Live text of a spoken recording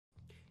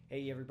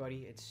Hey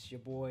everybody, it's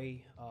your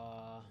boy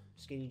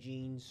Skinny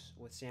Jeans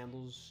with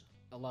Sandals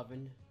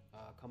 11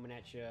 coming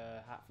at you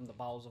hot from the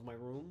bowels of my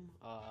room.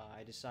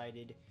 I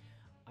decided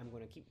I'm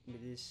gonna keep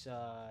this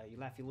you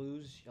laugh you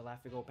lose, you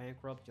laugh you go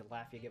bankrupt, you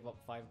laugh you give up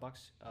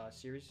 $5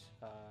 series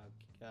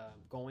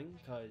going,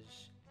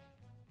 because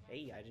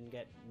hey, I didn't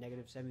get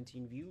negative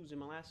 17 views in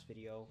my last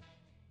video,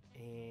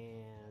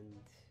 and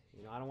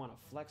you know, I don't want to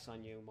flex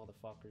on you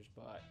motherfuckers,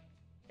 but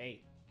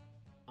hey,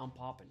 I'm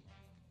popping.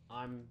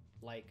 I'm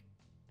like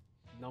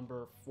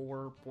number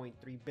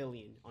 4.3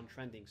 billion on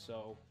trending,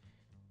 so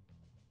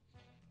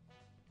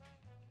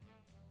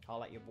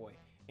I'll at your boy.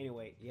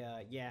 Anyway,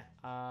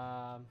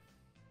 I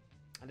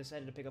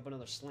decided to pick up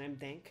another Slam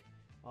Dank.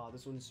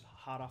 This one's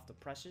hot off the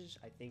presses.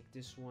 I think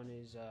this one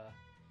is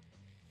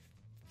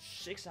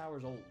 6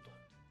 hours old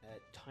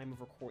at time of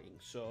recording,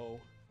 so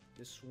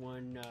this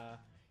one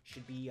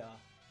should be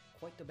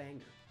quite the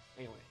banger.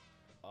 Anyway,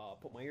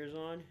 put my ears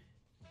on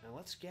and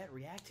let's get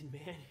reacting,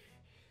 man.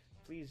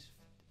 Please,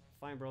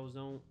 fine bros,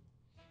 don't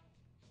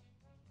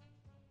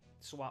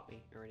swap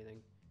me or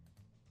anything.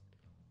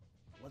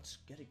 Let's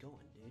get it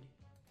going, dude.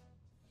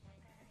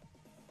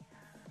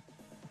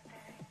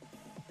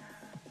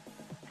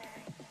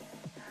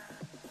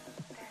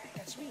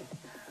 That's me.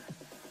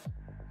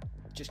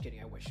 Just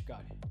kidding, I wish.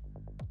 God.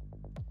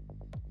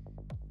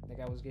 That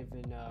guy was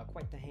given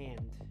quite the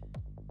hand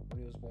when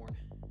he was born.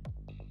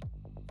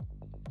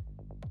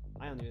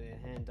 I on the other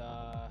hand,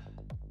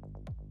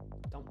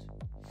 don't.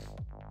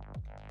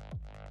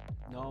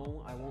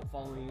 No, I won't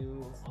follow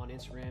you on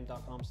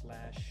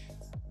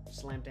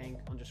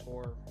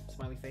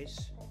Instagram.com/slamdank_smiley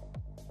face.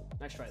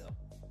 Nice try though.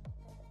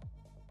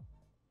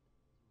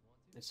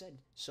 It said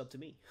sub to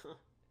me. Huh.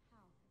 How?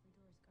 Every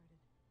door is guarded.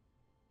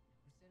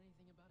 Who said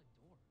anything about a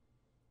door?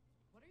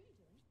 What are you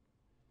doing?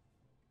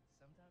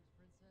 Sometimes,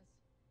 princess.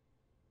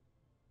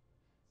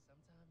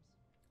 Sometimes.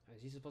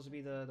 Is he supposed to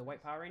be the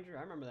white Power Ranger?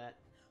 I remember that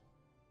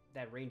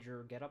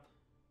Ranger getup.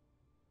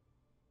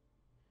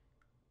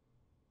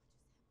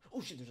 Oh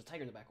shit, there's a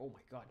tiger in the back. Oh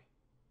my god.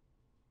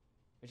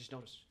 I just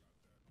noticed.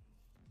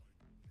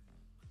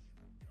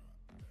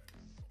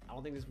 I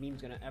don't think this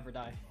meme's gonna ever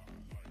die.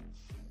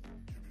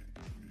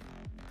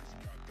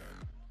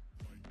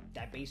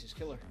 That bass is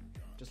killer.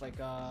 Just like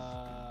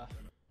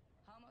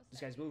this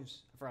guy's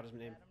moves. I forgot his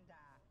name.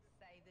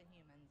 Save the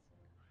humans.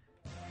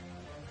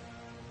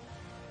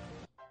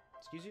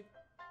 Excuse you?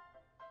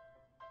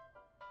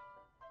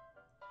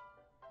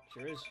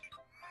 Sure is.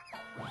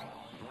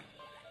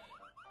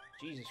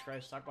 Jesus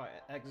Christ, talk about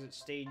exit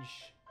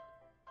stage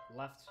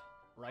left,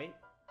 right?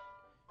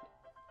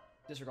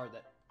 Disregard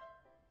that.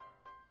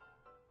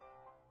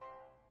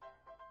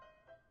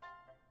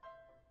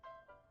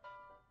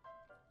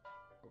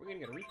 Are we gonna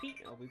get a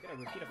repeat? Oh, we got a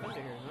repeat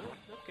offender here, huh?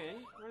 Okay,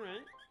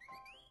 alright.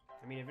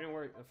 I mean, if it didn't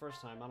work the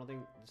first time, I don't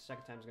think the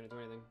second time's gonna do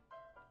anything.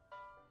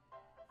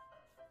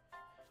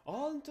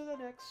 On to the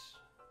next.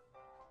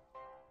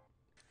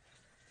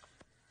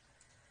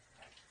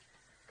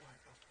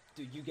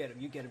 Dude, you get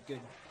him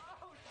good.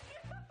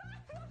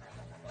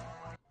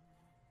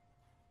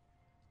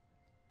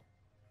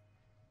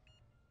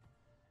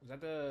 Was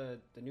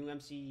that the new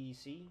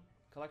MCC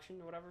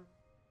collection or whatever?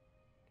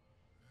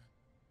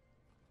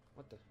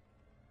 What the?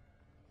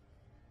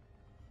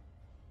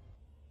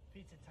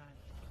 Pizza time.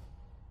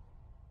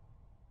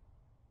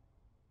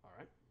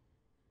 Alright.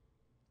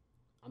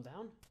 I'm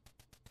down.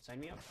 Sign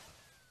me up.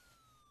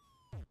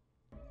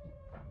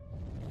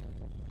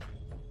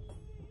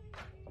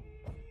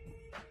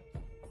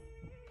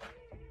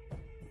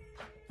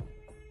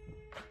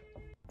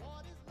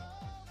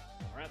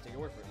 Alright, I'll take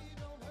your word for it.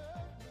 How?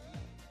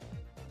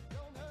 Every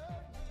door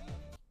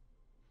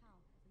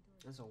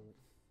is That's a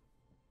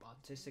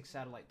autistic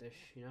satellite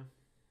dish, you know?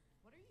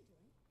 What are you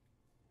doing?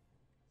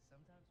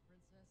 Sometimes,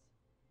 princess.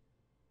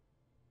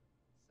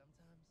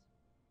 Sometimes,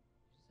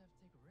 you just have to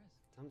take a risk.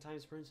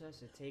 Sometimes,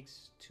 princess, it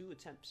takes 2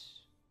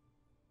 attempts.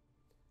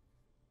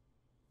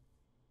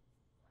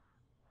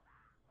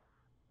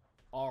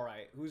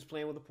 Alright, who's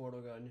playing with a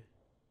portal gun?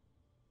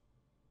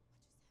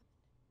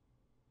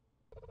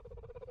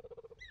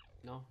 What just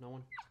happened? No, no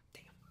one?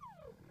 Damn.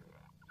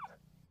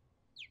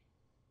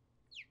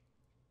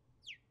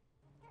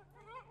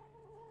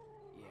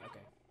 Yeah,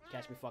 okay.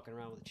 Catch me fucking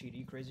around with a cheetah,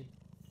 you crazy?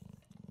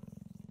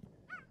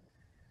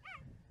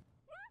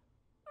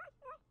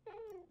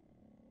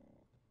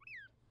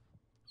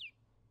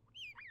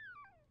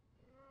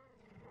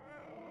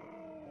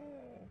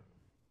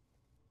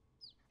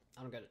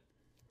 I don't get it.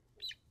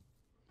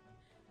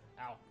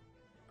 Ow.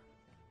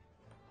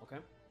 Okay.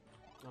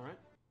 Alright.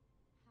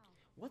 How?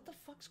 What the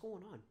fuck's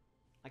going on?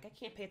 Like, I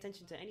can't pay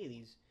attention to any of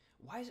these.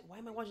 Why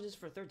am I watching this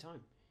for a third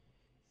time?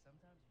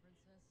 Sometimes,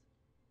 princess.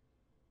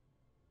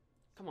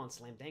 Come on,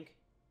 Slam Dank. You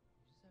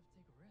just have to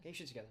take a risk. Get your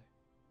shit together.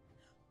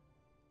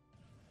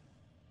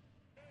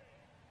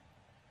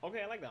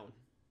 Okay, I like that one.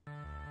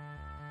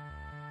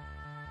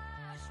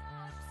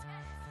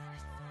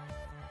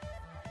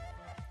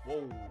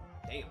 Whoa,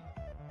 damn.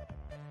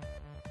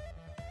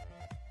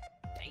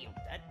 Damn,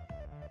 that...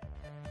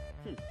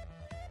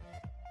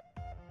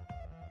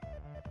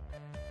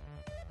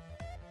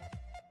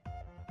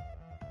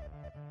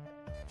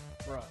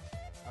 Bruh.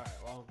 Alright,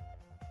 well.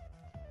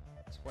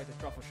 It's quite the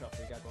truffle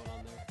shuffle you got going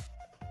on there.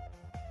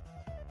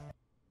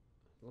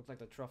 Looks like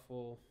the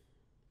truffle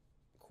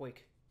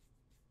quake.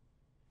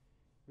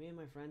 Me and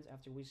my friends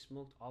after we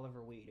smoked all of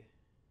our weed.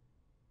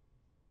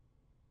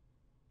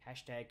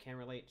 Hashtag can't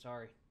relate,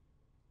 sorry.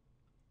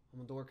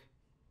 I'm a dork.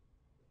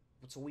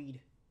 What's a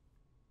weed?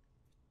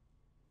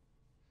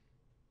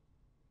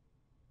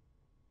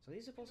 So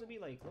these supposed to be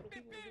like little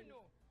people?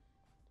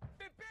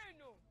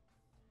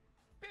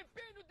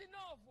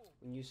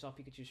 When you saw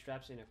Pikachu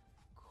straps in a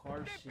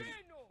car seat.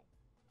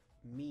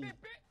 Me.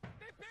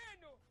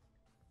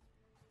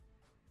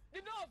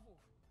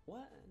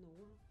 What in the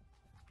world?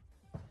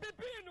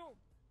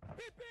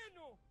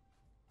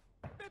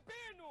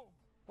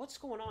 What's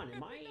going on?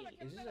 Am I?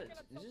 Is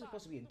this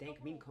supposed to be a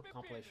dank meme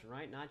compilation,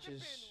 right? Not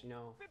just, you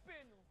know.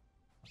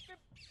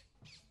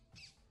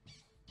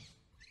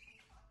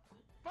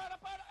 Para,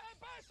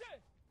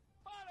 pase!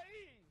 Para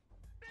aí!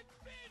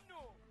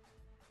 Pepino!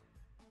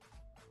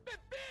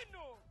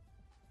 Pepino!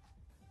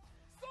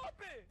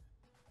 Sobe!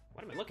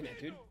 What am I looking at,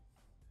 dude?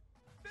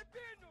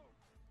 Pepino!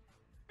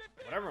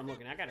 Whatever I'm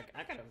looking at,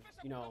 I gotta,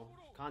 you know,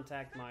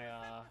 contact my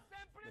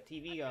the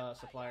TV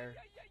supplier.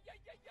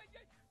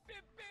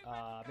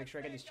 Make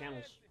sure I get these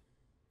channels,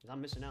 'cause I'm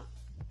missing out.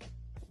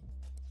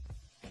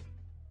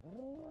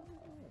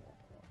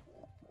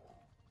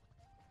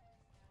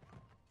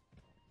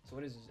 So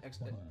what is this?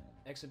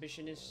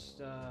 Exhibitionist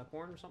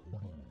porn or something?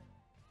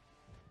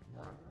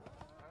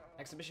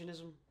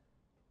 Exhibitionism?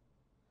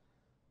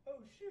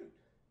 Oh shoot,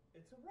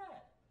 it's a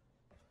rat.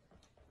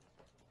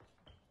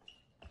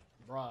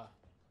 Bruh.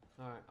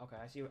 Alright, okay,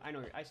 I see what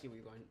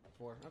you're going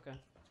for. Okay.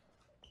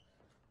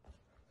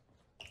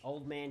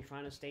 Old man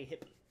trying to stay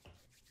hip.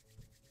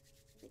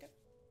 Okay.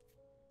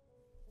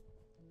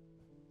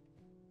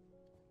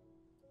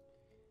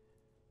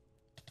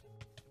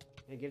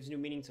 It gives new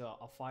meaning to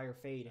a fire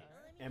fade.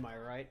 Am I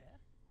right?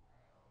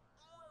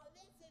 Oh,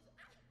 this is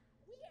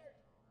weird,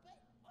 but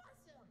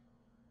awesome.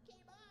 Okay,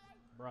 bye.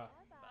 Bruh.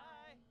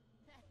 Bye!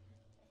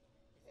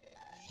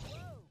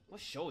 What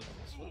show is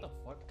this? What the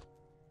fuck?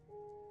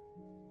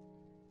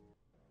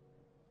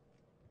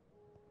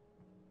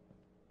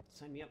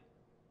 Sign me up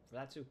for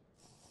that too.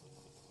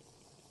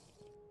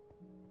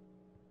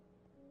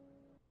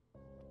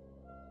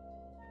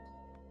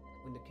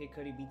 When the Kid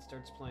Cudi beat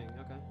starts playing,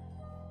 okay.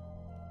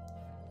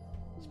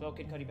 Spell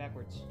Kid Cudi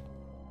backwards.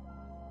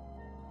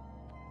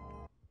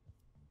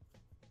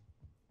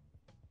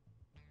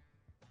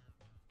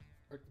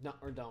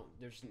 Or don't.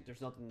 There's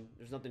not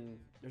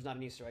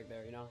an Easter egg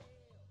there, you know?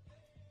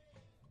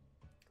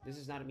 This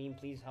is not a meme,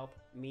 please help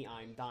me,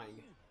 I'm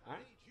dying.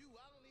 Alright?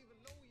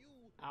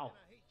 Ow.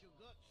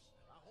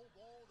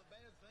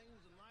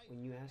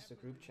 When you ask the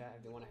group chat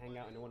if they want to hang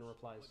out and no one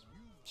replies.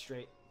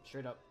 Straight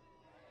up.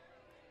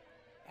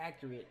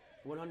 Accurate.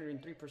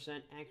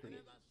 103%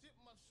 accurate.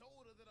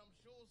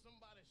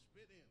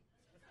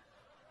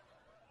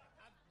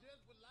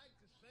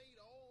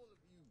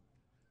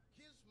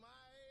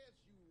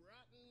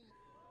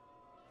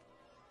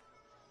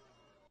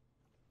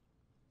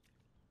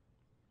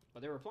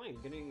 But they were playing,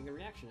 getting a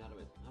reaction out of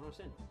it. I don't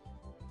understand.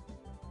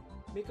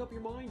 Make up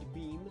your mind,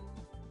 Beam.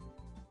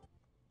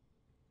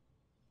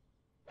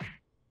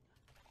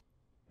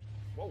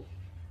 Whoa.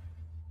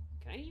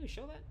 Can I even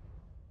show that?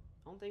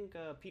 I don't think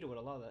Peter would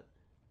allow that.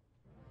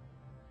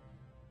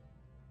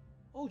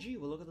 Oh gee,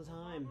 well look at the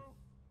time.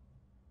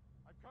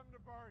 I come to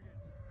bargain.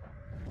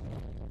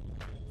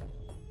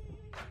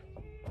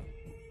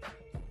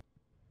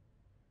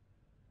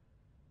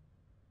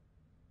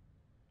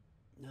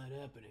 Not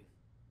happening.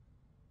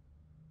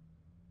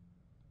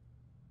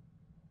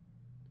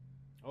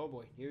 Oh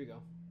boy, here we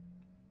go.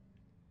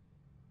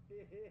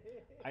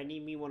 I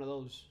need me one of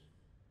those.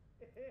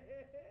 It'd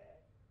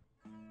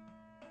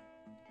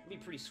be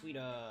pretty sweet,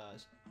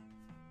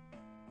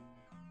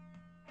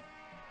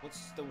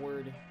 what's the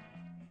word?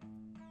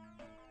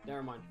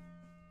 Never mind.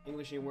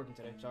 English ain't working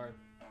today, sorry.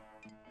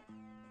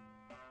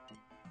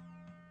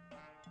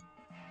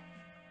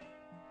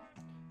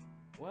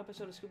 What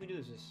episode of Scooby-Doo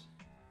is this?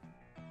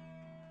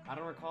 I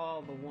don't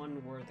recall the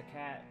one where the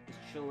cat is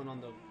chilling on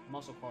the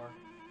muscle car.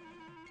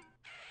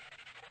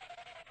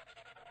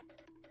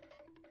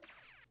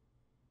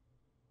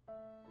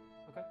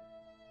 Okay.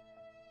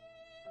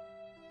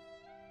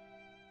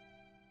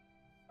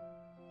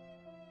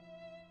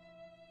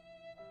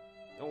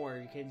 Don't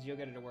worry, kids, you'll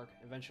get it to work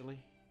eventually.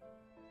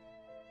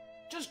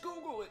 Just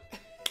Google it! Okay,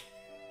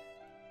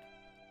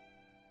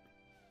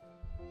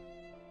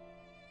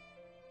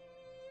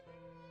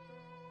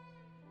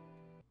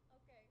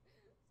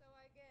 so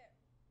I get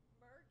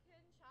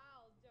Merkin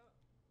Child. Don't.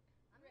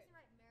 I'm just gonna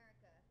write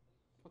America.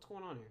 What's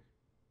going on here?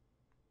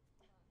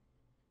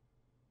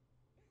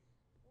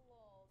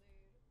 Lol,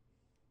 dude.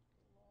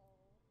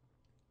 Lol.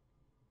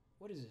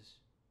 What is this?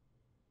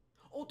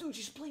 Oh, dude,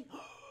 she's playing.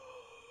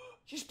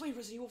 She's playing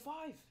Resident Evil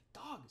 5.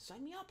 Dog,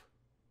 sign me up.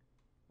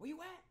 Where you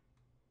at?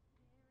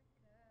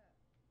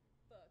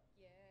 America. Fuck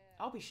yeah.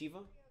 I'll be Shiva.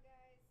 Here we go,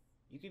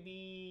 guys. You could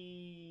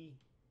be.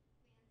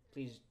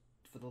 Please,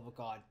 for the love of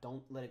God,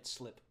 don't let it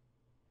slip.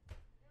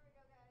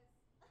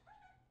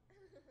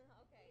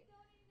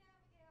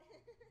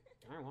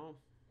 All right, well,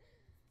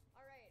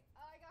 Alright,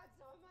 I got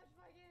so much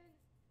fucking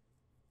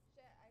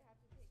shit I have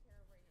to take care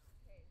of right now.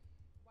 Okay.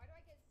 Why do I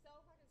get so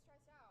fucking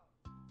stressed out?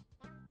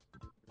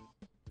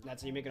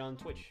 that's how you make it on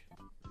Twitch.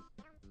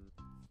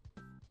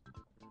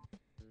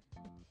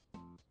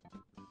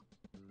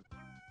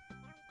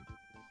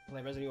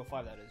 Play Resident Evil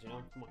 5, that is, you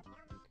know? Come on.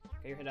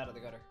 Get your head out of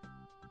the gutter.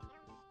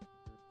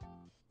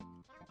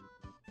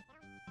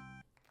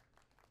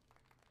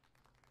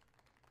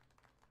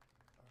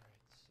 Alright,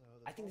 so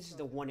I think this is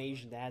the one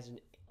Asian that hasn't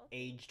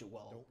aged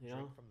well, Don't you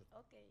drink know? from the.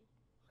 Okay.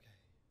 Okay.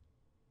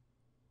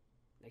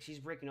 Like, she's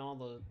breaking all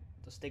the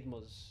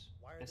stigmas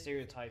Why are and they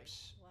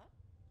stereotypes What?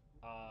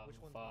 of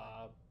Which one's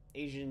mine?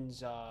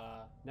 Asians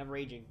never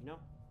aging, you know?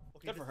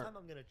 Okay, Good this for her. time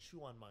I'm gonna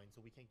chew on mine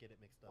so we can't get it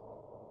mixed up.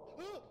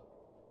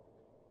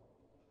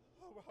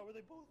 How are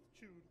they both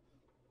chewed?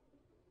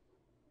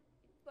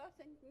 It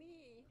wasn't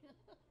me.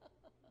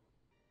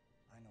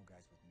 I know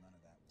guys with none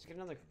of that. Let's get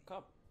another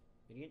cup,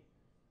 idiot.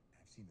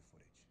 I've seen the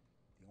footage.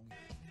 The only.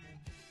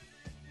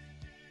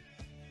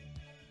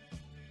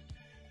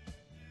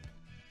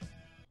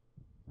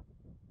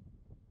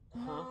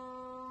 Huh?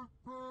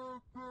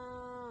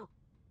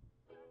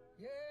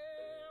 Yeah,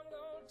 I'm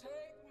gonna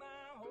take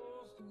my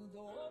horse through the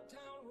old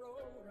town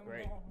road. I'm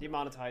Great. gonna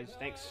Demonetized.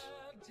 Thanks.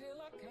 ride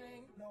till I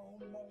can't no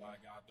more. I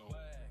got the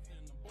flag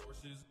and the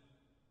horses.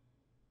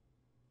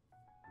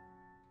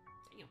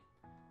 Damn.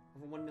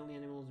 Over 1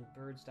 million animals and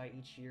birds die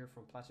each year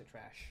from plastic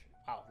trash.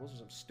 Wow, those are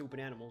some stupid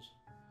animals.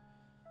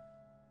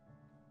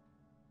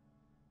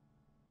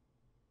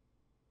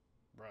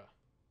 Bruh.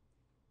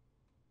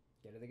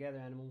 Get it together,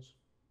 animals.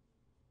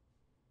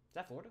 Is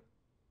that Florida?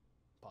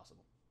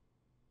 Possible.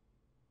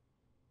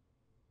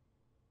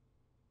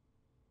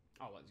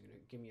 Oh, what, he's gonna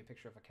give me a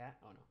picture of a cat?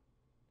 Oh, no.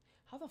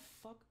 How the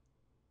fuck?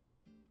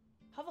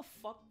 How the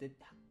fuck did...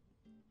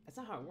 That's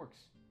not how it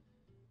works.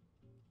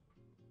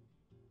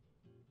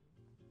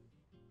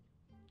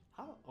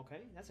 How?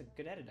 Okay, that's a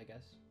good edit, I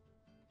guess.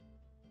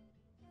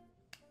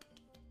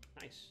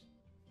 Nice.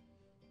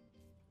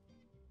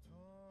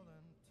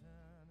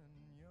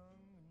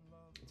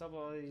 What's up with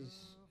all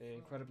these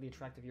incredibly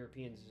attractive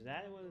Europeans?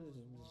 That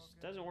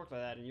doesn't work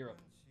like that in Europe.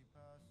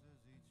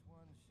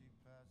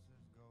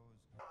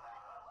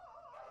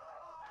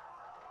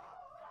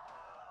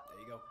 There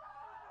you go.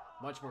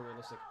 Much more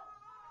realistic.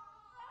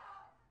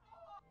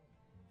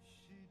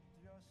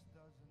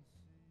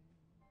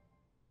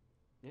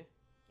 Yeah,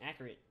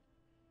 accurate.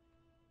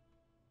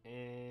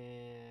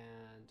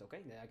 And okay,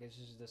 I guess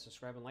this is the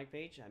subscribe and like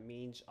page. That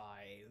means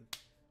I've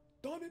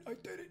done it. I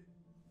did it.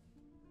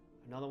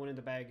 Another one in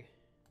the bag.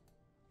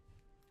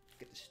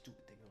 Get this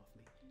stupid thing off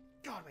me.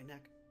 God, my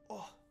neck.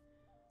 Oh,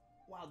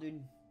 wow,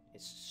 dude.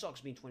 It sucks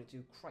being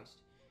 22.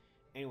 Christ.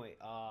 Anyway,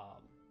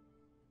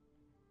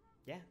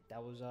 yeah,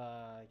 that was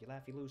you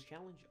laugh, you lose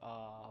challenge.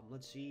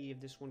 Let's see if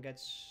this one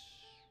gets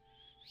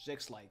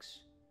 6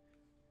 likes.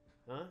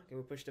 Huh? Can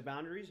we push the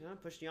boundaries? Huh?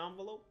 Push the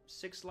envelope.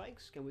 6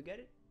 likes. Can we get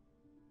it?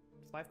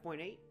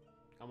 5.8.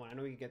 Come on, I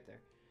know we can get there.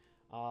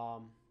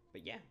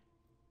 But yeah,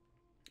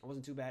 it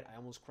wasn't too bad. I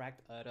almost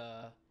cracked at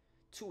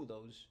 2 of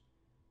those.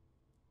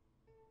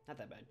 Not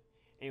that bad.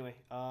 Anyway,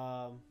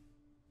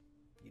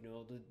 you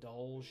know the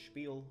whole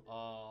spiel.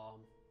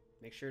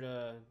 Make sure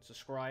to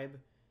subscribe.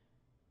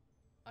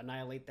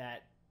 Annihilate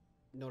that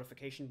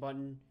notification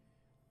button.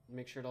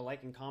 Make sure to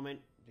like and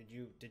comment. Did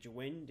you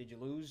win? Did you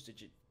lose?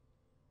 Did you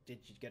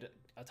get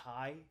a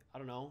tie? I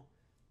don't know.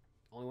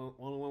 Only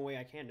one way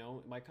I can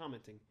know by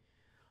commenting.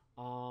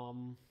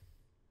 Follow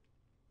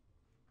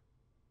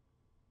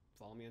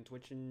me on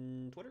Twitch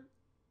and Twitter.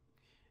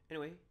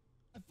 Anyway,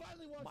 I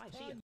finally bye. See ya.